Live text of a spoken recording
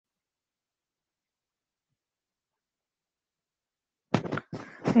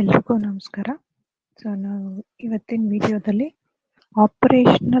ಎಲ್ರಿಗೂ ನಮಸ್ಕಾರ. ಸೊ ನಾವು ಇವತ್ತಿನ ವಿಡಿಯೋದಲ್ಲಿ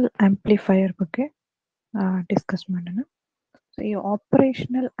ಆಪರೇಷನಲ್ ಆಂಪ್ಲಿಫೈಯರ್ ಬಗ್ಗೆ ಡಿಸ್ಕಸ್ ಮಾಡೋಣ. ಸೊ ಈ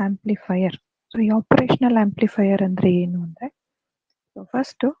ಆಪರೇಷನಲ್ ಆಂಪ್ಲಿಫೈಯರ್ ಅಂದ್ರೆ ಏನು ಅಂದ್ರೆ, ಸೊ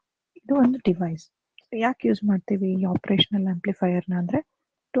ಫಸ್ಟ್ ಇದು ಒಂದು ಡಿವೈಸ್. ಯಾಕೆ ಯೂಸ್ ಮಾಡ್ತೀವಿ ಈ ಆಪರೇಷನಲ್ ಆಂಪ್ಲಿಫೈಯರ್ನ ಅಂದ್ರೆ,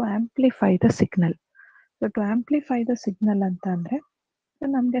 to amplify the signal. So to amplify the signal ಅಂತ ಅಂದ್ರೆ,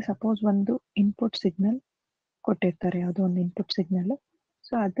 ನಮಗೆ ಸಪೋಸ್ ಒಂದು ಇನ್ಪುಟ್ ಸಿಗ್ನಲ್ ಕೊಟ್ಟಿರ್ತಾರೆ, ಯಾವುದೋ ಒಂದು ಇನ್ಪುಟ್ ಸಿಗ್ನಲ್.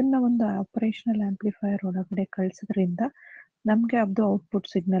 ಸೊ ಅದನ್ನ ಒಂದು ಆಪರೇಷನಲ್ ಆಂಪ್ಲಿಫೈಯರ್ ಒಳಗಡೆ ಕಳಿಸೋದ್ರಿಂದ ನಮಗೆ ಅದು ಔಟ್ಪುಟ್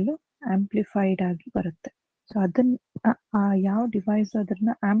ಸಿಗ್ನಲ್ ಆಂಪ್ಲಿಫೈಡ್ ಆಗಿ ಬರುತ್ತೆ. ಸೊ ಅದನ್ನ ಯಾವ ಡಿವೈಸ್ ಅದನ್ನ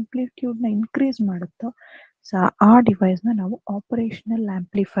ಆಂಪ್ಲಿಟ್ಯೂಡ್ನ ಇನ್ಕ್ರೀಸ್ ಮಾಡುತ್ತೋ, ಸೊ ಆ ಡಿವೈಸ್ನ ನಾವು ಆಪರೇಷನಲ್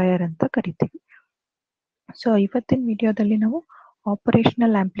ಆಂಪ್ಲಿಫೈಯರ್ ಅಂತ ಕರಿತೀವಿ. ಸೊ ಇವತ್ತಿನ ವಿಡಿಯೋದಲ್ಲಿ ನಾವು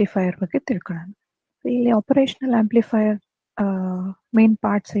ಆಪರೇಷನಲ್ ಆಂಪ್ಲಿಫೈಯರ್ ಬಗ್ಗೆ ತಿಳ್ಕೊಳ್ಳೋಣ. ಇಲ್ಲಿ ಆಪರೇಷನಲ್ ಆಂಪ್ಲಿಫೈಯರ್ ಮೇನ್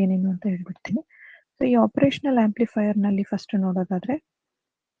ಪಾರ್ಟ್ಸ್ ಏನೇನು ಅಂತ ಹೇಳ್ಬಿಡ್ತೀನಿ. ಸೊ ಈ ಆಪರೇಷನಲ್ ಆಂಪ್ಲಿಫೈಯರ್ ನಲ್ಲಿ ಫಸ್ಟ್ ನೋಡೋದಾದ್ರೆ,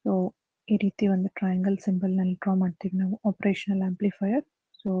 ಸೊ ಈ ರೀತಿ ಒಂದು ಟ್ರಯಾಂಗಲ್ ಸಿಂಬಲ್ ನಲ್ಲಿ ಡ್ರಾ ಮಾಡ್ತೀವಿ ನಾವು ಆಪರೇಷನಲ್ ಆಂಪ್ಲಿಫೈಯರ್.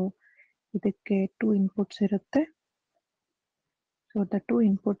 ಸೊ ಇದಕ್ಕೆ 2 ಇನ್ಪುಟ್ಸ್ ಇರುತ್ತೆ. So the 2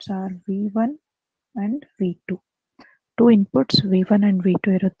 inputs are V1 and V2. 2 inputs V1 and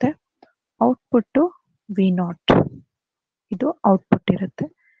V2 ಇರುತ್ತೆ. ಔಟ್ಪುಟ್ V0, ಇದು ಔಟ್ಪುಟ್ ಇರುತ್ತೆ.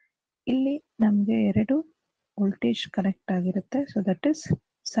 ಇಲ್ಲಿ ನಮಗೆ 2 ವೋಲ್ಟೇಜ್ ಕನೆಕ್ಟ್ ಆಗಿರುತ್ತೆ. So that is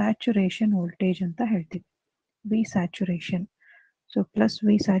saturation voltage ಅಂತ ಹೇಳ್ತೀವಿ, V saturation. So plus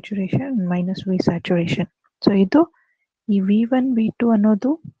V saturation, minus V saturation. So ಇದು ಈ V1 V2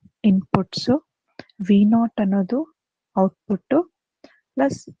 ಅನ್ನೋದು ಇನ್ಪುಟ್ಸ್, V0 ಅನ್ನೋದು ಔಟ್ಪುಟ್.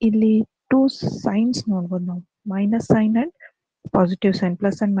 ಪ್ಲಸ್ ಇಲ್ಲಿ 2 ಸೈನ್ಸ್ ನೋಡ್ಬೋದು ನಾವು, minus sine and positive sign,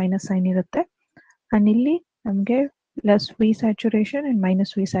 plus and minus sine ಇರುತ್ತೆ. ಅಂಡ್ ಇಲ್ಲಿ ನಮಗೆ plus V saturation and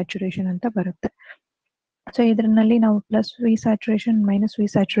minus V saturation ಅಂತ ಬರುತ್ತೆ. ಸೊ ಇದರಲ್ಲಿ ನಾವು plus V saturation, minus V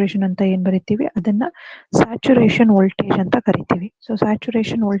saturation ಅಂತ ಏನ್ ಬರಿತೀವಿ, ಅದನ್ನ ಸ್ಯಾಚುರೇಷನ್ ವೋಲ್ಟೇಜ್ ಅಂತ ಕರಿತೀವಿ. ಸೊ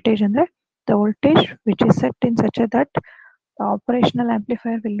ಸ್ಯಾಚುರೇಷನ್ ವೋಲ್ಟೇಜ್ ಅಂದ್ರೆ the voltage which is set in such that the operational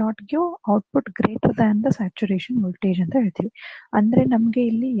amplifier will not give output greater than the saturation voltage ಅಂತ ಹೇಳ್ತೀವಿ. ಅಂದ್ರೆ ನಮ್ಗೆ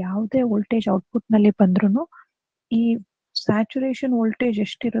ಇಲ್ಲಿ ಯಾವುದೇ ವೋಲ್ಟೇಜ್ ಔಟ್ಪುಟ್ ನಲ್ಲಿ ಬಂದ್ರೂ ಈ ಸ್ಯಾಚುರೇಷನ್ ವೋಲ್ಟೇಜ್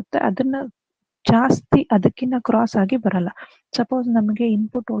ಎಷ್ಟಿರುತ್ತೆ ಅದನ್ನ ಜಾಸ್ತಿ ಅದಕ್ಕಿಂತ ಕ್ರಾಸ್ ಆಗಿ ಬರಲ್ಲ. ಸಪೋಸ್ ನಮಗೆ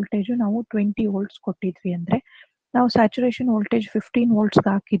ಇನ್ಪುಟ್ ವೋಲ್ಟೇಜ್ ನಾವು 20 ವೋಲ್ಟ್ಸ್ ಕೊಟ್ಟಿದ್ವಿ ಅಂದ್ರೆ, ನಾವು ಸ್ಯಾಚುರೇಷನ್ ವೋಲ್ಟೇಜ್ 15 ವೋಲ್ಟ್ಸ್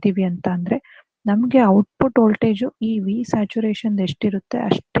ಹಾಕಿದೀವಿ ಅಂತ ಅಂದ್ರೆ, ನಮಗೆ ಔಟ್ಪುಟ್ ವೋಲ್ಟೇಜ್ ಈ V ಸ್ಯಾಚುರೇಷನ್ ಎಷ್ಟಿರುತ್ತೆ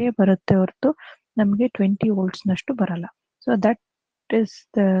ಅಷ್ಟೇ ಬರುತ್ತೆ ಹೊರತು ನಮಗೆ 20 ವೋಲ್ಟ್ಸ್ ನಷ್ಟು ಬರಲ್ಲ. So that is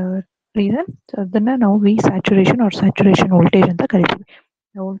the reason. So ಅದನ್ನ ನಾವು V saturation R saturation voltage ಅಂತ ಕರಿತೀವಿ.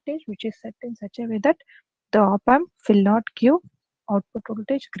 The voltage which is set in such A way that the op amp will not give output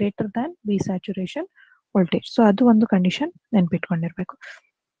voltage greater than V saturation voltage. So ಅದು ಒಂದು condition ನೆನ್ಪಿಟ್ಕೊಂಡಿರ್ಬೇಕು.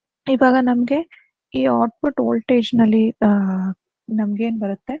 ಇವಾಗ ನಮ್ಗೆ ಈ ಔಟ್ಪುಟ್ ವೋಲ್ಟೇಜ್ ನಲ್ಲಿ ನಮ್ಗೇನ್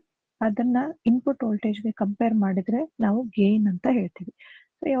ಬರುತ್ತೆ ಅದನ್ನ ಇನ್ಪುಟ್ ವೋಲ್ಟೇಜ್ಗೆ ಕಂಪೇರ್ ಮಾಡಿದ್ರೆ ನಾವು ಗೇನ್ ಅಂತ ಹೇಳ್ತೀವಿ.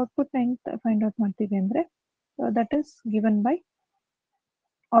 ಸೊ ಈ ಔಟ್ಪುಟ್ ಹೆಂಗ್ ಫೈಂಡ್ ಔಟ್ ಮಾಡ್ತೀವಿ ಅಂದ್ರೆ, that is given by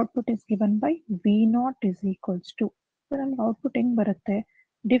output is given by V0 is equals to, so ನಮ್ಗೆ ಔಟ್ಪುಟ್ ಹೆಂಗ್ ಬರುತ್ತೆ,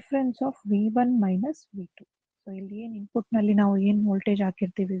 difference of V1 minus V2. So ಇಲ್ಲಿ ಏನ್ ಇನ್ಪುಟ್ ನಲ್ಲಿ ನಾವು ಏನ್ ವೋಲ್ಟೇಜ್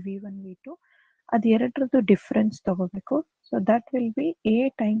ಹಾಕಿರ್ತೀವಿ V1 V2, ಅದು ಎರಡರದ್ದು ಡಿಫ್ರೆನ್ಸ್ ತಗೋಬೇಕು. So that will be A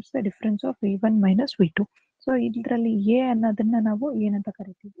times the difference of V1 minus V2. So ಇದರಲ್ಲಿ A ಅನ್ನೋದನ್ನ ನಾವು ಏನಂತ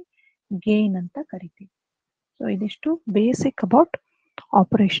ಕರಿತೀವಿ, ಗೇನ್ ಅಂತ ಕರಿತೀವಿ. ಸೊ ಇದಿಷ್ಟು basic about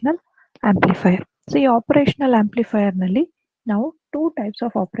operational amplifier. So ಈ ಆಪರೇಷನಲ್ ಆಂಪ್ಲಿಫೈಯರ್ ನಲ್ಲಿ ನಾವು 2 ಟೈಪ್ಸ್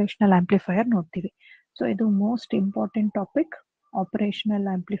ಆಫ್ ಆಪರೇಷನಲ್ ಆಂಪ್ಲಿಫೈಯರ್ ನೋಡ್ತೀವಿ. ಸೊ ಇದು most important topic, operational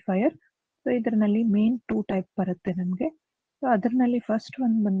amplifier. So ಇದರಲ್ಲಿ ಮೇನ್ 2 ಟೈಪ್ ಬರುತ್ತೆ ನಮಗೆ. ಸೊ ಅದರಲ್ಲಿ ಫಸ್ಟ್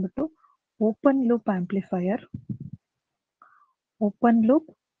ಒಂದು ಬಂದ್ಬಿಟ್ಟು open loop amplifier, open loop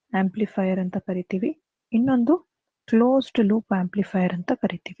amplifier ಅಂತ ಕರಿತೀವಿ. ಇನ್ನೊಂದು ಕ್ಲೋಸ್ಡ್ ಲೂಪ್ ಆಂಪ್ಲಿಫೈಯರ್ ಅಂತ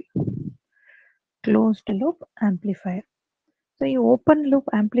ಕರಿತೀವಿ, ಕ್ಲೋಸ್ಡ್ ಲೂಪ್ ಆಂಪ್ಲಿಫೈಯರ್. ಸೊ ಈ ಓಪನ್ ಲೂಪ್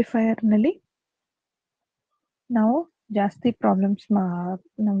ಆಂಪ್ಲಿಫೈಯರ್ ನಲ್ಲಿ ನಾವು ಜಾಸ್ತಿ ಪ್ರಾಬ್ಲಮ್ಸ್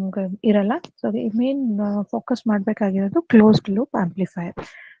ನಮ್ಗೆ ಇರಲ್ಲ. ಸೊ ಮೇನ್ ಫೋಕಸ್ ಮಾಡಬೇಕಾಗಿರೋದು ಕ್ಲೋಸ್ಡ್ ಲೂಪ್ ಆಂಪ್ಲಿಫೈಯರ್.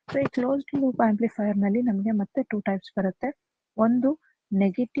 ಸೊ ಈ ಕ್ಲೋಸ್ಡ್ ಲೂಪ್ ಆಂಪ್ಲಿಫೈಯರ್ ನಲ್ಲಿ ನಮಗೆ ಮತ್ತೆ 2 ಟೈಪ್ಸ್ ಬರುತ್ತೆ. ಒಂದು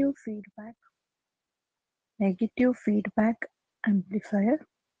ನೆಗೆಟಿವ್ ಫೀಡ್ಬ್ಯಾಕ್ ಆಂಪ್ಲಿಫೈಯರ್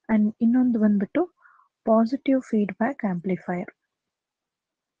ಅಂಡ್ ಇನ್ನೊಂದು ಬಂದ್ಬಿಟ್ಟು positive feedback amplifier.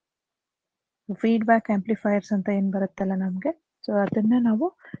 Feedback amplifiers ಅಂತ ಏನ್ ಬರುತ್ತಲ್ಲ ನಮ್ಗೆ, ಸೊ ಅದನ್ನ ನಾವು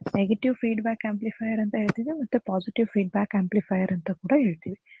ನೆಗೆಟಿವ್ ಫೀಡ್ಬ್ಯಾಕ್ ಆಂಪ್ಲಿಫೈಯರ್ ಅಂತ ಹೇಳ್ತೀವಿ, ಮತ್ತೆ ಪಾಸಿಟಿವ್ ಫೀಡ್ಬ್ಯಾಕ್ ಆಂಪ್ಲಿಫೈಯರ್ ಅಂತ ಕೂಡ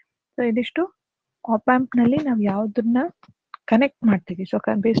ಹೇಳ್ತೀವಿ. ಸೊ ಇದಿಷ್ಟು ಆಪ್ ಆಂಪ್ ನಲ್ಲಿ ನಾವು ಯಾವ್ದನ್ನ ಕನೆಕ್ಟ್ ಮಾಡ್ತೀವಿ. So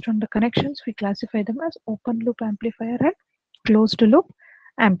based on the connections V classify them as open loop amplifier and closed loop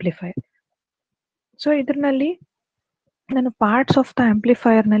amplifier. So ಇದರಲ್ಲಿ ನಾನು ಪಾರ್ಟ್ಸ್ ಆಫ್ ದ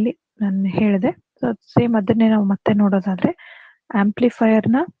ಆಂಪ್ಲಿಫೈಯರ್ ನಲ್ಲಿ ನಾನು ಹೇಳಿದೆ. ಸೊ ಸೇಮ್ ಅದನ್ನೇ ನಾವು ಮತ್ತೆ ನೋಡೋದಾದ್ರೆ, ಆಂಪ್ಲಿಫೈಯರ್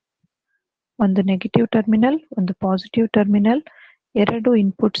ನ ಒಂದು ನೆಗೆಟಿವ್ ಟರ್ಮಿನಲ್, ಒಂದು ಪಾಸಿಟಿವ್ ಟರ್ಮಿನಲ್, 2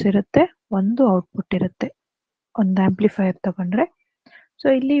 ಇನ್ಪುಟ್ಸ್ ಇರುತ್ತೆ, 1 ಔಟ್ಪುಟ್ ಇರುತ್ತೆ ಒಂದು ಆಂಪ್ಲಿಫೈಯರ್ ತಗೊಂಡ್ರೆ. ಸೊ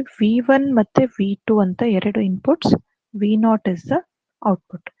ಇಲ್ಲಿ V1 ಮತ್ತೆ V2 ಅಂತ 2 inputs, V0 is the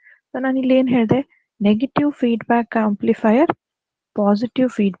output. So ನಾನು ಇಲ್ಲಿ ಏನ್ ಹೇಳಿದೆ, negative feedback amplifier, positive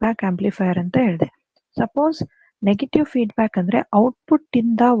feedback amplifier ಅಂತ ಹೇಳಿದೆ. ಸಪೋಸ್ ನೆಗೆಟಿವ್ ಫೀಡ್ಬ್ಯಾಕ್ ಅಂದ್ರೆ ಔಟ್ಪುಟ್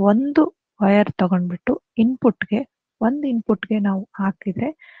ಇಂದ ಒಂದು ವೈರ್ ತಗೊಂಡ್ಬಿಟ್ಟು ಒಂದು ಇನ್ಪುಟ್ಗೆ ನಾವು ಹಾಕಿದ್ರೆ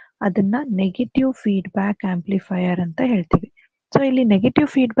ಅದನ್ನ ನೆಗೆಟಿವ್ ಫೀಡ್ಬ್ಯಾಕ್ ಆಂಪ್ಲಿಫೈಯರ್ ಅಂತ ಹೇಳ್ತೀವಿ. ಸೊ ಇಲ್ಲಿ ನೆಗೆಟಿವ್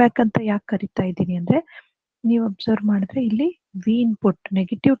ಫೀಡ್ಬ್ಯಾಕ್ ಅಂತ ಯಾಕೆ ಕರಿತಾ ಇದ್ದೀನಿ ಅಂದ್ರೆ, ನೀವು ಅಬ್ಸರ್ವ್ ಮಾಡಿದ್ರೆ ಇಲ್ಲಿ ವಿ ಇನ್ಪುಟ್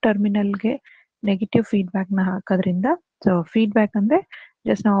ನೆಗೆಟಿವ್ ಟರ್ಮಿನಲ್ಗೆ ನೆಗೆಟಿವ್ ಫೀಡ್ಬ್ಯಾಕ್ ನ ಹಾಕೋದ್ರಿಂದ, ಸೊ ಫೀಡ್ಬ್ಯಾಕ್ ಅಂದ್ರೆ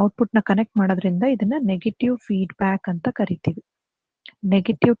ಜಸ್ಟ್ ನಾವು ಔಟ್ಪುಟ್ ನ ಕನೆಕ್ಟ್ ಮಾಡೋದ್ರಿಂದ ಇದನ್ನ ನೆಗೆಟಿವ್ ಫೀಡ್ಬ್ಯಾಕ್ ಅಂತ ಕರಿತೀವಿ.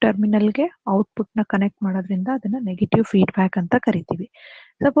 ನೆಗೆಟಿವ್ ಟರ್ಮಿನಲ್ಗೆ ಔಟ್ಪುಟ್ ನ ಕನೆಕ್ಟ್ ಮಾಡೋದ್ರಿಂದ ಅದನ್ನ ನೆಗೆಟಿವ್ ಫೀಡ್ಬ್ಯಾಕ್ ಅಂತ ಕರಿತೀವಿ.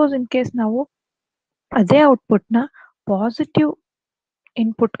 ಸಪೋಸ್ ಇನ್ ಕೇಸ್ ನಾವು ಅದೇ ಔಟ್ಪುಟ್ ನ ಪಾಸಿಟಿವ್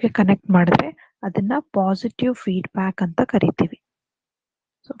ಇನ್ಪುಟ್ಗೆ ಕನೆಕ್ಟ್ ಮಾಡಿದ್ರೆ ಅದನ್ನ ಪಾಸಿಟಿವ್ ಫೀಡ್ಬ್ಯಾಕ್ ಅಂತ ಕರಿತೀವಿ.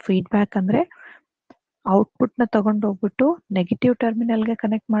 ಸೊ ಫೀಡ್ಬ್ಯಾಕ್ ಅಂದ್ರೆ ಔಟ್ಪುಟ್ ನ ತಗೊಂಡು ಹೋಗ್ಬಿಟ್ಟು ನೆಗೆಟಿವ್ ಟರ್ಮಿನಲ್ಗೆ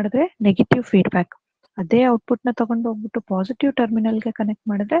ಕನೆಕ್ಟ್ ಮಾಡಿದ್ರೆ ನೆಗೆಟಿವ್ ಫೀಡ್ಬ್ಯಾಕ್, ಅದೇ ಔಟ್ಪುಟ್ ನ ತಗೊಂಡು ಹೋಗ್ಬಿಟ್ಟು ಪಾಸಿಟಿವ್ ಟರ್ಮಿನಲ್ಗೆ ಕನೆಕ್ಟ್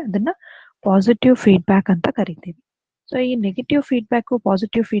ಮಾಡಿದ್ರೆ ಅದನ್ನ ಪಾಸಿಟಿವ್ ಫೀಡ್ಬ್ಯಾಕ್ ಅಂತ ಕರಿತೀವಿ. ಸೊ ಈ ನೆಗೆಟಿವ್ ಫೀಡ್ಬ್ಯಾಕ್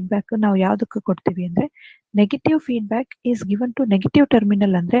ಪಾಸಿಟಿವ್ ಫೀಡ್ಬ್ಯಾಕ್ ನಾವು ಯಾವ್ದಕ್ಕೆ ಕೊಡ್ತೀವಿ ಅಂದ್ರೆ, negative feedback is given to negative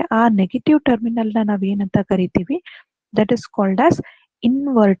terminal ಅಂದ್ರೆ ಆ ನೆಗೆಟಿವ್ ಟರ್ಮಿನಲ್ ನ ನಾವ್ ಏನಂತ ಕರಿತೀವಿ, that is called as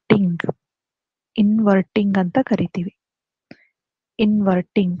inverting. Inverting ಅಂತ ಕರಿತೀವಿ.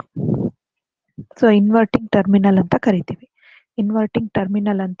 ಇನ್ವರ್ಟಿಂಗ್. ಸೊ ಇನ್ವರ್ಟಿಂಗ್ ಟರ್ಮಿನಲ್ ಅಂತ ಕರಿತೀವಿ. ಇನ್ವರ್ಟಿಂಗ್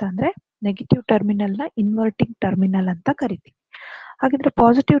ಟರ್ಮಿನಲ್ ಅಂತ ಅಂದ್ರೆ ನೆಗೆಟಿವ್ ಟರ್ಮಿನಲ್ ನ ಇನ್ವರ್ಟಿಂಗ್ ಟರ್ಮಿನಲ್ ಅಂತ ಕರಿತೀವಿ. ಹಾಗಿದ್ರೆ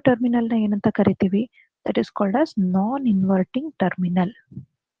ಪಾಸಿಟಿವ್ ಟರ್ಮಿನಲ್ ನ ಏನಂತ ಕರಿತೀವಿ, that is called as non inverting terminal.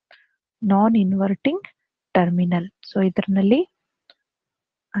 Non inverting terminal. So ಇದರಲ್ಲಿ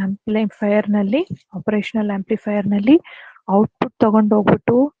ಆಂಪ್ಲಿಫೈಯರ್ ನಲ್ಲಿ, ಆಪರೇಷನಲ್ ಆಂಪ್ಲಿಫೈಯರ್ ನಲ್ಲಿ ಔಟ್ಪುಟ್ ತಗೊಂಡು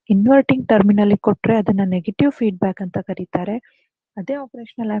ಹೋಗ್ಬಿಟ್ಟು ಇನ್ವರ್ಟಿಂಗ್ ಟರ್ಮಿನಲ್ ಕೊಟ್ರೆ ಅದನ್ನ ನೆಗೆಟಿವ್ ಫೀಡ್ಬ್ಯಾಕ್ ಅಂತ ಕರೀತಾರೆ. ಅದೇ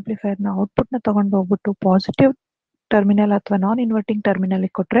ಆಪರೇಷನಲ್ ಆಂಪ್ಲಿಫೈಯರ್ ನ ಔಟ್ಪುಟ್ ನ ತಗೊಂಡು ಹೋಗ್ಬಿಟ್ಟು ಪಾಸಿಟಿವ್ ಟರ್ಮಿನಲ್ ಅಥವಾ ನಾನ್ ಇನ್ವರ್ಟಿಂಗ್ ಟರ್ಮಿನಲ್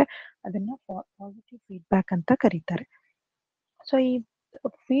ಕೊಟ್ರೆ ಅದನ್ನ ಪಾಸಿಟಿವ್ ಫೀಡ್ಬ್ಯಾಕ್ ಅಂತ ಕರೀತಾರೆ. ಸೊ ಈ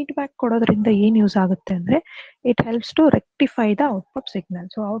ಫೀಡ್ಬ್ಯಾಕ್ ಕೊಡೋದ್ರಿಂದ ಏನ್ ಯೂಸ್ ಆಗುತ್ತೆ ಅಂದ್ರೆ, it helps to rectify the output signal.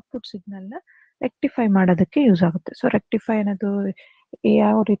 So output signal ನ ರೆಕ್ಟಿಫೈ ಮಾಡೋದಕ್ಕೆ ಯೂಸ್ ಆಗುತ್ತೆ. ಸೊ ರೆಕ್ಟಿಫೈ ಅನ್ನೋದು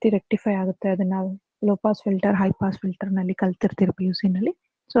ಯಾವ ರೀತಿ ರೆಕ್ಟಿಫೈ ಆಗುತ್ತೆ ಅದನ್ನ ನಾವು low pass filter, high pass filter ನಲ್ಲಿ ಕಲ್ತಿರ್ತೀವಿ ಪಿ ಯು ಸಿ ನಲ್ಲಿ.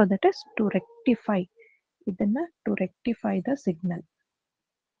 So that is to rectify, ಇದನ್ನ to rectify the signal.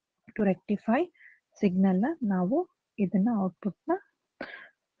 To rectify signal ನ ನಾವು ಇದನ್ನ ಔಟ್ಪುಟ್ ನ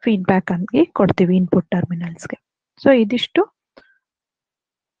ಫೀಡ್ಬ್ಯಾಕ್ ಆಗಿ ಕೊಡ್ತೀವಿ ಇನ್ಪುಟ್ ಟರ್ಮಿನಲ್ಸ್ಗೆ. ಸೊ ಇದಿಷ್ಟು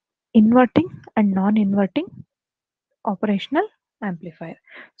inverting and non inverting operational amplifier.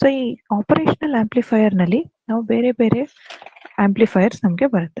 So ಈ ಆಪರೇಷನಲ್ ಆಂಪ್ಲಿಫೈಯರ್ ನಲ್ಲಿ ನಾವು ಬೇರೆ ಬೇರೆ ಆಂಪ್ಲಿಫೈಯರ್ಸ್ ನಮಗೆ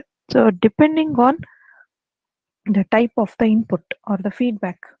ಬರುತ್ತೆ. So depending on the type of the input are the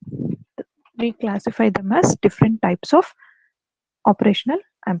feedback, we classify them as different types of operational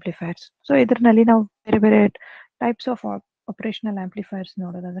amplifiers. So ಇದರಲ್ಲಿ ನಾವು ಬೇರೆ ಬೇರೆ ಟೈಪ್ಸ್ ಆಫ್ ಆಪರೇಷನಲ್ ಆಂಪ್ಲಿಫೈಯರ್ಸ್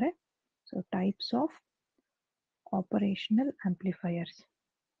ನೋಡೋದಾದ್ರೆ, so types of operational amplifiers,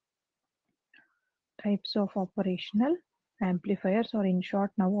 types of operational amplifiers R in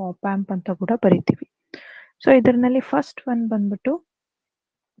short ನಾವು op amp ಅಂತ ಕೂಡ ಬರಿತೀವಿ. So ಇದರಲ್ಲಿ ಫಸ್ಟ್ ಒನ್ ಬಂದ್ಬಿಟ್ಟು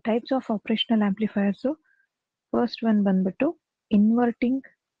types of operational amplifiers. First one ಬಂದ್ಬಿಟ್ಟು inverting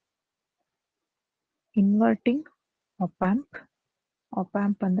op amp. Op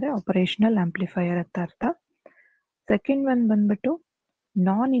amp ಅಂದ್ರೆ operational amplifier ಅಂತ ಅರ್ಥ. ಸೆಕೆಂಡ್ ಒನ್ ಬಂದ್ಬಿಟ್ಟು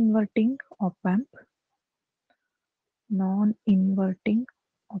non inverting op amp. Non inverting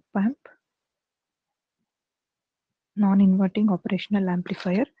op amp, non inverting operational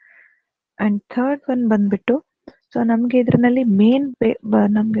amplifier. And third one ಬಂದ್ಬಿಟ್ಟು, so ನಮ್ಗೆ ಇದರಲ್ಲಿ main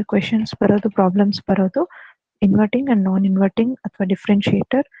ನಮ್ಗೆ questions ಬರೋದು, ಪ್ರಾಬ್ಲಮ್ಸ್ ಬರೋದು ಇನ್ವರ್ಟಿಂಗ್ ಅಂಡ್ ನಾನ್ ಇನ್ವರ್ಟಿಂಗ್ ಅಥವಾ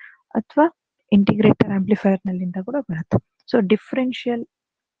ಡಿಫ್ರೆನ್ಶಿಯೇಟರ್ ಅಥವಾ ಇಂಟಿಗ್ರೇಟರ್ ಆಂಪ್ಲಿಫೈಯರ್ ನಲ್ಲಿಂದ ಕೂಡ ಬರುತ್ತೆ. So differential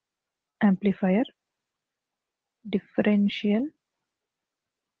amplifier,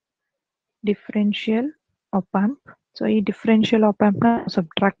 differential op amp. So ಈ ಡಿಫ್ರೆನ್ಷಿಯಲ್ ಆಪ್ ಆಂಪ್ ನ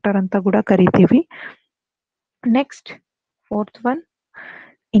ಸಬ್ಟ್ರಾಕ್ಟರ್ ಅಂತ ಕೂಡ ಕರಿತೀವಿ. Next fourth one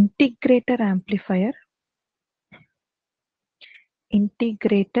integrator amplifier.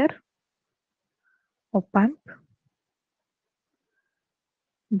 Integrator op amp.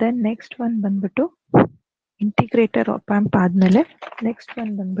 Then next one ಬಂದ್ಬಿಟ್ಟು ಇಂಟಿಗ್ರೇಟರ್ ಆಪ್ ಆಂಪ್ ಆದ್ಮೇಲೆ ನೆಕ್ಸ್ಟ್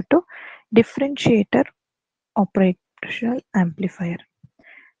ಒನ್ ಬಂದ್ಬಿಟ್ಟು ಡಿಫ್ರೆನ್ಶಿಯೇಟರ್ operational amplifier.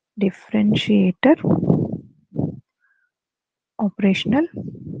 ಡಿಫ್ರೆನ್ಶಿಯೇಟರ್ operational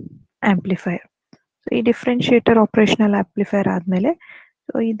amplifier. So ಈ ಡಿಫ್ರೆನ್ಶಿಯೇಟರ್ operational amplifier ಆದ್ಮೇಲೆ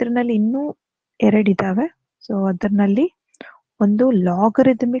ಸೊ ಇದರಲ್ಲಿ ಇನ್ನೂ ಎರಡಿದಾವೆ. ಸೊ ಅದರಲ್ಲಿ ಒಂದು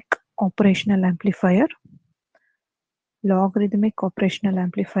logarithmic operational amplifier, logarithmic operational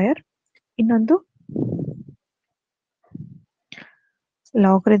amplifier. ಇನ್ನೊಂದು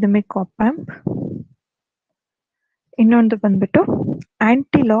ಲಾಗರಿದಮಿಕ್ ಆಪ್ ಆಂಪ್. ಇನ್ನೊಂದು ಬಂದ್ಬಿಟ್ಟು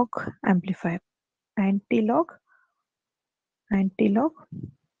ಆಂಟಿಲಾಗ್ ಆಂಪ್ಲಿಫೈಯರ್. ಆಂಟಿಲಾಗ್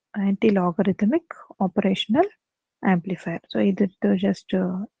ಆಂಟಿಲಾಗರಿದಮಿಕ್ operational amplifier. ಸೊ ಇದ್ರದ್ದು ಜಸ್ಟ್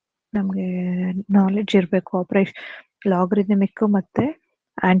ನಮಗೆ ನಾಲೆಡ್ಜ್ ಇರಬೇಕು. ಲಾಗರಿದಮಿಕ್ ಮತ್ತೆ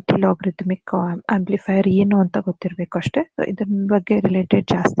ಆಂಟಿಲಾಗರಿದಮಿಕ್ ಆಂಪ್ಲಿಫೈಯರ್ ಏನು ಅಂತ ಗೊತ್ತಿರಬೇಕು ಅಷ್ಟೇ. ಸೊ ಇದ್ರ ಬಗ್ಗೆ ರಿಲೇಟೆಡ್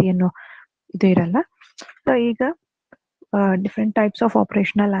ಜಾಸ್ತಿ ಏನು ಇದು ಇರಲ್ಲ. ಸೊ ಈಗ different types of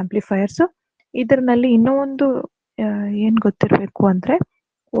operational amplifiers. ಇದರಲ್ಲಿ ಇನ್ನೂ ಒಂದು ಏನ್ ಗೊತ್ತಿರಬೇಕು ಅಂದ್ರೆ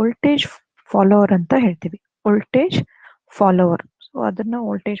ವೋಲ್ಟೇಜ್ ಫಾಲೋವರ್ ಅಂತ ಹೇಳ್ತೀವಿ. Voltage follower. ಸೊ ಅದನ್ನ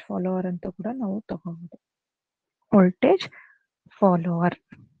ವೋಲ್ಟೇಜ್ ಫಾಲೋವರ್ ಅಂತ ಕೂಡ ನಾವು ತಗೋಬಹುದು. Voltage follower.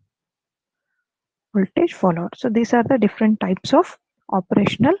 So these are the different types of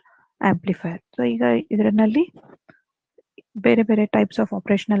operational amplifier. So ಈಗ ಇದರಲ್ಲಿ ಬೇರೆ ಬೇರೆ ಟೈಪ್ಸ್ ಆಫ್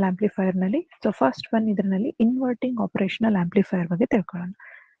ಆಪರೇಷನಲ್ ಆಂಪ್ಲಿಫೈಯರ್ ನಲ್ಲಿ ಸೊ ಫಸ್ಟ್ ಒನ್ ಇದರಲ್ಲಿ ಇನ್ವರ್ಟಿಂಗ್ ಆಪರೇಷನಲ್ ಆಂಪ್ಲಿಫೈಯರ್ ಬಗ್ಗೆ ತಿಳ್ಕೊಳ್ಳೋಣ.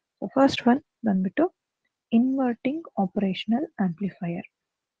 ಸೊ ಫಸ್ಟ್ ಒನ್ ಬಂದ್ಬಿಟ್ಟು inverting operational amplifier.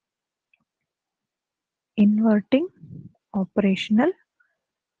 Inverting operational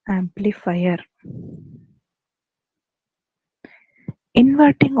amplifier.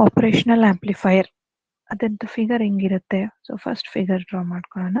 Inverting operational amplifier ಅದಂತ ಫಿಗರ್ ಹೆಂಗಿರುತ್ತೆ. ಸೊ ಫಸ್ಟ್ ಫಿಗರ್ ಡ್ರಾ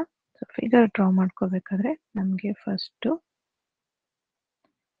ಮಾಡ್ಕೊಳ್ಳೋಣ. ಸೊ ಫಿಗರ್ ಡ್ರಾ ಮಾಡ್ಕೋಬೇಕಾದ್ರೆ ನಮಗೆ first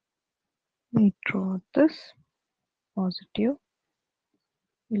we draw this positive,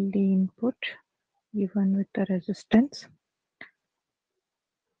 ಇಲ್ಲಿ input given with the resistance,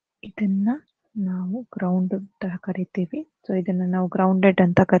 ಇದನ್ನ ನಾವು ಗ್ರೌಂಡ್ ಅಂತ ಕರಿತೀವಿ. ಸೊ ಇದನ್ನ ನಾವು ಗ್ರೌಂಡೆಡ್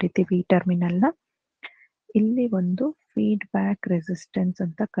ಅಂತ ಕರಿತೀವಿ ಈ ಟರ್ಮಿನಲ್ ನ. ಇಲ್ಲಿ ಒಂದು ಫೀಡ್ಬ್ಯಾಕ್ ರೆಸಿಸ್ಟೆನ್ಸ್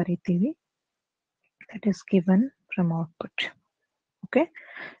ಅಂತ ಕರಿತೀವಿ, that is given from output. Okay,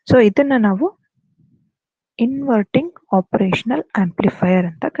 so ಇದನ್ನ ನಾವು ಇನ್ವರ್ಟಿಂಗ್ ಆಪರೇಷನಲ್ ಆಂಪ್ಲಿಫೈಯರ್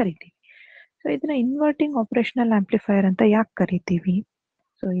ಅಂತ ಕರಿತೀವಿ. ಸೊ ಇದನ್ನ ಇನ್ವರ್ಟಿಂಗ್ ಆಪರೇಷನಲ್ ಆಂಪ್ಲಿಫೈಯರ್ ಅಂತ ಯಾಕೆ ಕರಿತೀವಿ.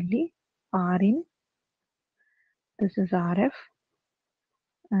 ಸೊ ಇಲ್ಲಿ R in, this is RF,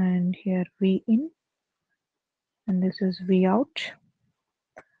 and here V in, and this is V out,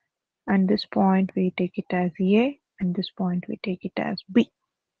 and this point we take it as A, and this point we take it as B,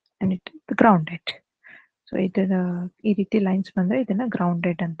 and it is grounded. So ಇದರ ಈ ರೀತಿ lines ಬಂದ್ರೆ ಇದನ್ನ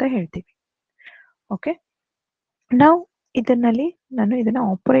grounded ಅಂತ ಹೇಳ್ತೀವಿ. Okay, ನಾವು ಇದರಲ್ಲಿ ನಾನು ಇದನ್ನ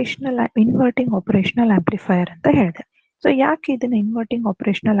ಇನ್ವರ್ಟಿಂಗ್ ಆಪರೇಷನಲ್ ಆಂಪ್ಲಿಫೈಯರ್ ಅಂತ ಹೇಳಿದೆ. ಸೊ ಯಾಕೆ ಇದನ್ನ ಇನ್ವರ್ಟಿಂಗ್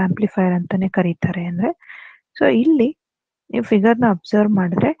ಆಪರೇಷನಲ್ ಆಂಪ್ಲಿಫೈಯರ್ ಅಂತಾನೆ ಕರೀತಾರೆ ಅಂದ್ರೆ, ಸೊ ಇಲ್ಲಿ ನೀವು ಫಿಗರ್ನ ಅಬ್ಸರ್ವ್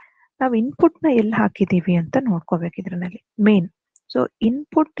ಮಾಡಿದ್ರೆ ನಾವು ಇನ್ಪುಟ್ ನ ಎಲ್ಲಿ ಹಾಕಿದೀವಿ ಅಂತ ನೋಡ್ಕೋಬೇಕು ಇದರಲ್ಲಿ main. So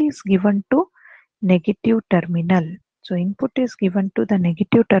input is given to negative terminal. So input is given to the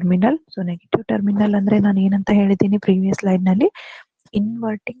negative terminal. So negative terminal ಅಂದ್ರೆ ನಾನು ಏನಂತ ಹೇಳಿದ್ದೀನಿ ಪ್ರೀವಿಯಸ್ ಸ್ಲೈಡ್ ನಲ್ಲಿ,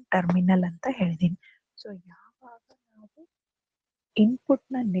 ಇನ್ವರ್ಟಿಂಗ್ ಟರ್ಮಿನಲ್ ಅಂತ ಹೇಳಿದ್ದೀನಿ. ಸೊ ಯಾವಾಗ ನಾವು ಇನ್ಪುಟ್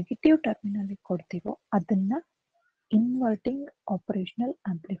ನ ನೆಗೆಟಿವ್ ಟರ್ಮಿನಲ್ ಕೊಡ್ತೀವೋ ಅದನ್ನ ಇನ್ವರ್ಟಿಂಗ್ ಆಪರೇಷನಲ್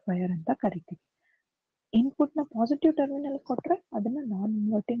ಆಂಪ್ಲಿಫೈಯರ್ ಅಂತ ಕರಿತೀವಿ. ಇನ್ಪುಟ್ ನ ಪಾಸಿಟಿವ್ ಟರ್ಮಿನಲ್ ಕೊಟ್ರೆ ಅದನ್ನ ನಾನ್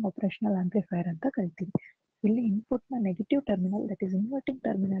ಇನ್ವರ್ಟಿಂಗ್ ಆಪರೇಷನಲ್ ಆಂಪ್ಲಿಫೈಯರ್ ಅಂತ ಕರಿತೀವಿ. ಇಲ್ಲಿ ಇನ್ಪುಟ್ ನ negative terminal, that is inverting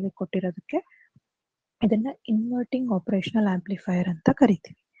terminal ಕೊಟ್ಟಿರೋದಕ್ಕೆ ಇದನ್ನ ಇನ್ವರ್ಟಿಂಗ್ ಆಪರೇಷನಲ್ ಆಂಪ್ಲಿಫೈಯರ್ ಅಂತ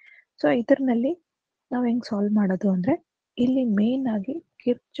ಕರಿತೀವಿ. ಸೊ ಇದರಲ್ಲಿ ನಾವು ಹೆಂಗ್ ಸಾಲ್ವ್ ಮಾಡೋದು ಅಂದ್ರೆ, ಇಲ್ಲಿ ಮೇನ್ ಆಗಿ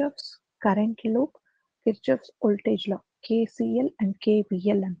Kirchhoff's current loop, Kirchhoff's voltage law, KCL and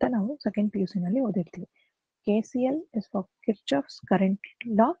KVL ಅಂತ ನಾವು ಸೆಕೆಂಡ್ PUC ನಲ್ಲಿ ಓದಿರ್ತೀವಿ. KCL is for Kirchhoff's current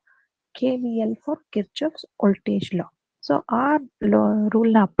law, KVL for Kirchhoff's voltage law. So ಆ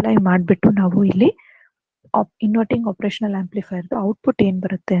ರೂಲ್ ನ ಅಪ್ಲೈ ಮಾಡಿಬಿಟ್ಟು ನಾವು ಇಲ್ಲಿ ಇನ್ವರ್ಟಿಂಗ್ ಆಪರೇಷನಲ್ ಆಂಪ್ಲಿಫೈಯರ್ ಔಟ್ಪುಟ್ ಏನ್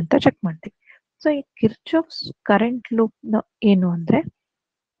ಬರುತ್ತೆ ಅಂತ ಚೆಕ್ ಮಾಡ್ತೀವಿ. ಸೊ ಈ ಕಿರ್ಚಾಫ್ಸ್ ಕರೆಂಟ್ ಲೂಪ್ ಏನು ಅಂದ್ರೆ,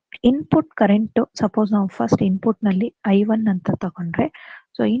 ಇನ್ಪುಟ್ ಕರೆಂಟ್ ಸಪೋಸ್ ನಾವು ಫಸ್ಟ್ ಇನ್ಪುಟ್ ನಲ್ಲಿ I1 ಅಂತ ತಗೊಂಡ್ರೆ,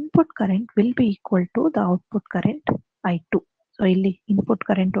 so input current will be equal to the output current I2. So ಇಲ್ಲಿ ಇನ್ಪುಟ್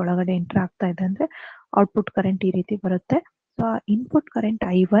ಕರೆಂಟ್ ಒಳಗಡೆ ಎಂಟರ್ ಆಗ್ತಾ ಇದೆ ಅಂದ್ರೆ ಔಟ್ಪುಟ್ ಕರೆಂಟ್ ಈ ರೀತಿ ಬರುತ್ತೆ. So input current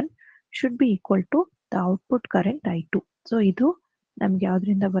I1 should be equal to the output current I2. So ಇದು ನಮ್ಗೆ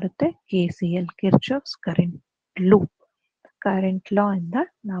ಯಾವ್ದ್ರಿಂದ ಬರುತ್ತೆ, KCL, Kirchhoff's current loop, current law ಇಂದ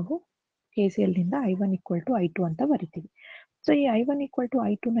ನಾವು KCL ನಿಂದ I1 equal to I2 ಅಂತ ಬರಿತೀವಿ. ಸೊ ಈ I1 equal to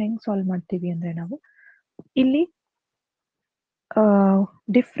I2 ನ ಹೆಂಗ್ ಸಾಲ್ವ್ ಮಾಡ್ತೀವಿ ಅಂದ್ರೆ, ನಾವು ಇಲ್ಲಿ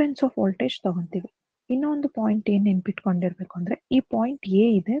ಡಿಫ್ರೆನ್ಸ್ ಆಫ್ ವೋಲ್ಟೇಜ್ ತಗೊಂತೀವಿ. ಇನ್ನೊಂದು ಪಾಯಿಂಟ್ ಏನ್ ನೆನ್ಪಿಟ್ಕೊಂಡಿರ್ಬೇಕು ಅಂದ್ರೆ, ಈ ಪಾಯಿಂಟ್ A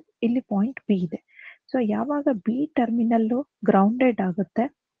ಇದೆ, ಇಲ್ಲಿ ಪಾಯಿಂಟ್ B ಇದೆ. ಸೊ ಯಾವಾಗ B ಟರ್ಮಿನಲ್ ಗ್ರೌಂಡೆಡ್ ಆಗುತ್ತೆ,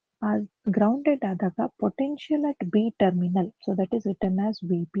 ಆ ಗ್ರೌಂಡೆಡ್ ಆದಾಗ potential at B terminal, so that is written as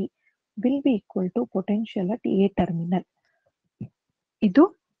VB, will be equal to potential at A terminal. ಇದು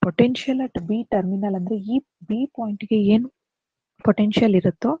ಪೊಟೆನ್ಷಿಯಲ್ ಅಟ್ B ಟರ್ಮಿನಲ್ ಅಂದ್ರೆ ಈ B ಪಾಯಿಂಟ್ಗೆ ಏನು ಪೊಟೆನ್ಷಿಯಲ್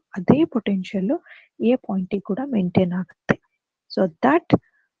ಇರುತ್ತೋ ಅದೇ ಪೊಟೆನ್ಷಿಯಲ್ A ಪಾಯಿಂಟಿಗೆ ಕೂಡ ಮೇಂಟೈನ್ ಆಗುತ್ತೆ. So that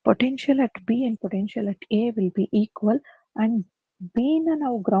potential at B and potential at A will be equal, and B ನ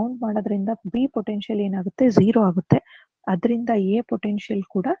ನಾವು ಗ್ರೌಂಡ್ ಮಾಡೋದ್ರಿಂದ B ಪೊಟೆನ್ಷಿಯಲ್ ಏನಾಗುತ್ತೆ, 0 ಆಗುತ್ತೆ. ಅದರಿಂದ ಎ ಪೊಟೆನ್ಷಿಯಲ್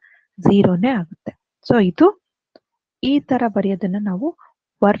ಕೂಡ ಝೀರೋನೇ ಆಗುತ್ತೆ. ಸೊ ಇದು ಈ ತರ ಬರೆಯೋದನ್ನ ನಾವು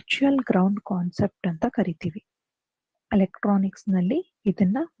ವರ್ಚುವಲ್ ಗ್ರೌಂಡ್ ಕಾನ್ಸೆಪ್ಟ್ ಅಂತ ಕರಿತೀವಿ. ಎಲೆಕ್ಟ್ರಾನಿಕ್ಸ್ ನಲ್ಲಿ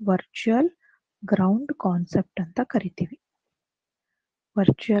ಇದನ್ನ ವರ್ಚುವಲ್ ಗ್ರೌಂಡ್ ಕಾನ್ಸೆಪ್ಟ್ ಅಂತ ಕರಿತೀವಿ.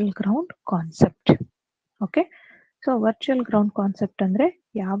 Virtual ground concept. Okay, so virtual ground concept ಅಂದ್ರೆ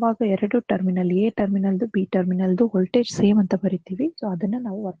ಯಾವಾಗ ಎರಡು terminal, A ಟರ್ಮಿನಲ್ದು B ಟರ್ಮಿನಲ್ದು voltage same ಅಂತ ಬರಿತೀವಿ, ಸೊ ಅದನ್ನ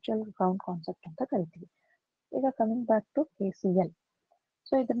ನಾವು ವರ್ಚುವಲ್ ಗ್ರೌಂಡ್ ಕಾನ್ಸೆಪ್ಟ್ ಅಂತ ಕರಿತೀವಿ. ಈಗ coming back to KCL.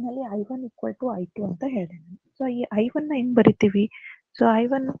 So ಇದರಲ್ಲಿ I1 ಈಕ್ವಲ್ ಟು I2 ಅಂತ ಹೇಳಿದೆ ನಾನು. ಸೊ ಈ I1 ನ ಹೆಂಗ್ ಬರಿತೀವಿ? So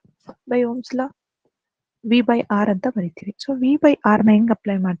I1 by Ohm's law V by R ಅಂತ ಬರಿತೀವಿ. ಸೊ V ಬೈ R ನ ಹೆಂಗ್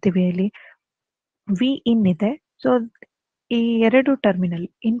ಅಪ್ಲೈ ಮಾಡ್ತೀವಿ? ಇಲ್ಲಿ V ಇನ್ ಇದೆ. ಸೊ ಈ ಎರಡು terminal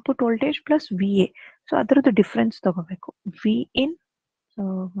input voltage plus VA, so ಅದರದ್ದು ಡಿಫ್ರೆನ್ಸ್ ತಗೋಬೇಕು. V ಇನ್, ಸೊ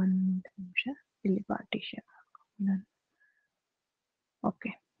ಒಂದು ನಿಮಿಷ ಇಲ್ಲಿ ಪಾರ್ಟಿಷನ್.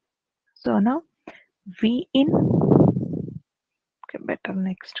 ಓಕೆ, ಸೊ ನಾವು V ಇನ್, ಬೆಟರ್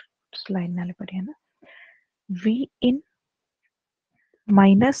ನೆಕ್ಸ್ಟ್ ಸ್ಲೈಡ್ ನಲ್ಲಿ ಬರೆಯೋಣ. V in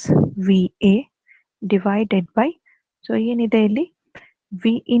minus VA divided by, so ಏನಿದೆ ಇಲ್ಲಿ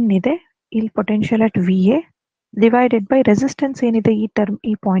V in ಇದೆ, ಇಲ್ಲಿ potential at VA divided by resistance ಏನಿದೆ ಈ ಟರ್ಮ್,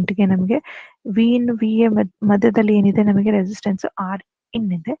 ಈ ಪಾಯಿಂಟ್ಗೆ ನಮಗೆ V in VA ಮಧ್ಯದಲ್ಲಿ ಏನಿದೆ ನಮಗೆ ರೆಸಿಸ್ಟೆನ್ಸ್ R in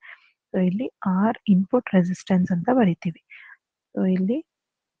ಇದೆ. ಸೊ ಇಲ್ಲಿ R ಇನ್ಪುಟ್ ರೆಸಿಸ್ಟೆನ್ಸ್ ಅಂತ ಬರಿತೀವಿ. ಸೊ ಇಲ್ಲಿ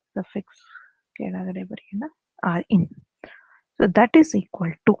ಸಫಿಕ್ಸ್ ಕೆಳಗಡೆ ಬರೆಯೋಣ R in. So that is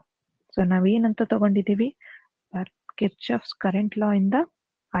equal to, so ನಾವೇನಂತ ತಗೊಂಡಿದ್ದೀವಿ? ಕಿರ್ಚಾಫ್ಸ್ ಕರೆಂಟ್ ಲಾ ಇಂದ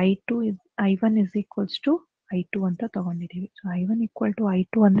I1 is equals to I2 ಅಂತ ತಗೊಂಡಿದ್ದೀವಿ. So I1 equal to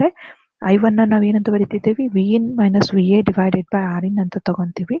I2 ಅಂದ್ರೆ I1 ನ ನಾವೇನಂತ ಬರೀತಿದ್ದೀವಿ? V in minus VA divided by R in ಅಂತ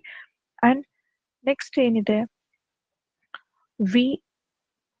ತಗೊಂತೀವಿ. ಅಂಡ್ ನೆಕ್ಸ್ಟ್ ಏನಿದೆ? V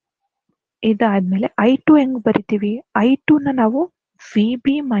ಇದಾದ್ಮೇಲೆ I2 ಹೆಂಗ್ ಬರಿತೀವಿ? I2 ನ ನಾವು VB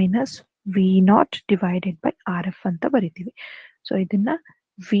minus V0 divided by RF ಅಂತ ಬರಿತೀವಿ. ಸೊ ಇದನ್ನ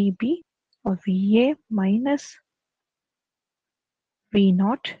VB VA minus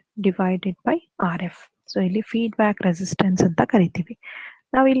V0 divided by RF. So ಇಲ್ಲಿ ಫೀಡ್ಬ್ಯಾಕ್ ರೆಸಿಸ್ಟೆನ್ಸ್ ಅಂತ ಕರಿತೀವಿ.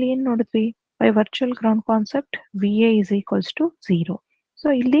 ನಾವು ಇಲ್ಲಿ ಏನ್ ನೋಡಿದ್ವಿ? By virtual ground concept VA is equals to 0. So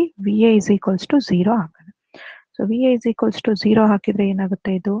ಇಲ್ಲಿ VA ಇಸ್ ಈಕ್ವಲ್ಸ್ ಟು 0 ಹಾಕೋಣ. So VA is equals to 0 ಹಾಕಿದ್ರೆ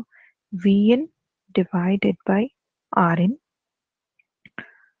ಏನಾಗುತ್ತೆ? ಇದು V in divided by R in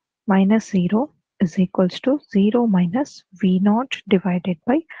minus 0 is equals to 0 minus V0 divided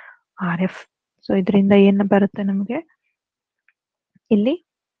by RF. So ಇದರಿಂದ ಏನು ಬರುತ್ತೆ ನಮಗೆ? ಇಲ್ಲಿ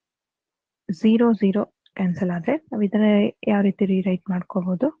 0 0 ಕ್ಯಾನ್ಸಲ್ ಆದ್ರೆ ನಾವು ಇದನ್ನ ಯಾವ ರೀತಿ ರೀರೈಟ್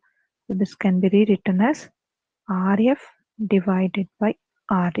ಮಾಡ್ಕೋಬಹುದು? This can be ರೀರಿಟನ್ as RF divided by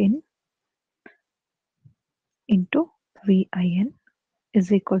R in into VIN is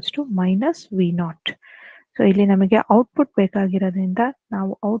equals to minus V0. So ಇಲ್ಲಿ ನಮಗೆ ಔಟ್ಪುಟ್ ಬೇಕಾಗಿರೋದ್ರಿಂದ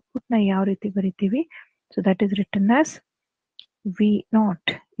ನಾವು ಔಟ್ಪುಟ್ ನ ಯಾವ ರೀತಿ ಬರಿತೀವಿ? So that is written as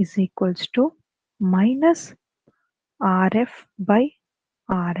V0 is equals to minus RF by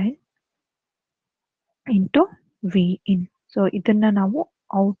RN into Vin. So ಇದನ್ನ ನಾವು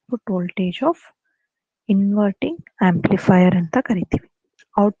output voltage of inverting amplifier ಅಂತ ಕರಿತೀವಿ.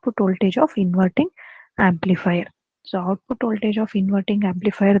 Output voltage of inverting amplifier. So output voltage of inverting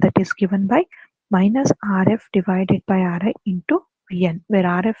amplifier that is given by minus RF divided by RI into VN, where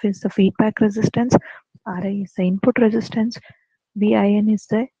RF is the feedback resistance, RI is the input resistance, VIN is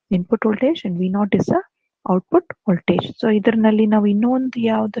the input voltage and V0 is the output voltage. So ಇದರಲ್ಲಿ ನಾವು ಇನ್ನೊಂದು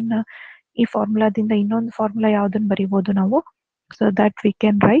ಯಾವುದನ್ನ, ಈ ಫಾರ್ಮುಲಾದಿಂದ ಇನ್ನೊಂದು formula ಯಾವುದನ್ನ ಬರೀಬಹುದು ನಾವು? So that we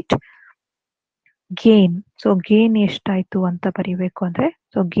can write gain. So gain ಎಷ್ಟಾಯ್ತು ಅಂತ ಬರೀಬೇಕು ಅಂದ್ರೆ,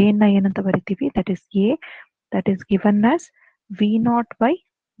 ಸೊ ಗೇನ್ ನ ಏನಂತ ಬರಿತೀವಿ? That is A, that is given as V0 by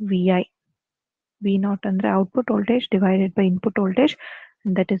VI. V0 ಅಂದ್ರೆ output voltage divided by input voltage,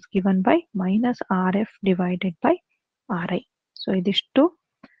 and that is given by minus RF divided by RI. So ಇದಿಷ್ಟು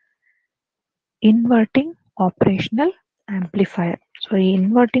inverting operational amplifier. So ಈ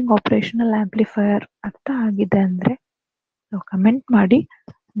inverting operational amplifier ಅರ್ಥ ಆಗಿದೆ ಅಂದ್ರೆ comment ಮಾಡಿ.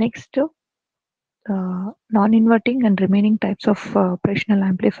 Next non inverting and remaining types of operational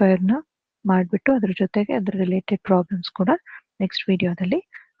amplifier ನ ಮಾಡಿಬಿಟ್ಟು ಅದ್ರ ಜೊತೆಗೆ ಅದ್ರ ರಿಲೇಟೆಡ್ ಪ್ರಾಬ್ಲಮ್ಸ್ ಕೂಡ ನೆಕ್ಸ್ಟ್ ವಿಡಿಯೋದಲ್ಲಿ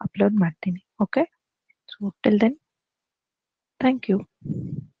ಅಪ್ಲೋಡ್ ಮಾಡ್ತೀನಿ. Okay, so till then thank you.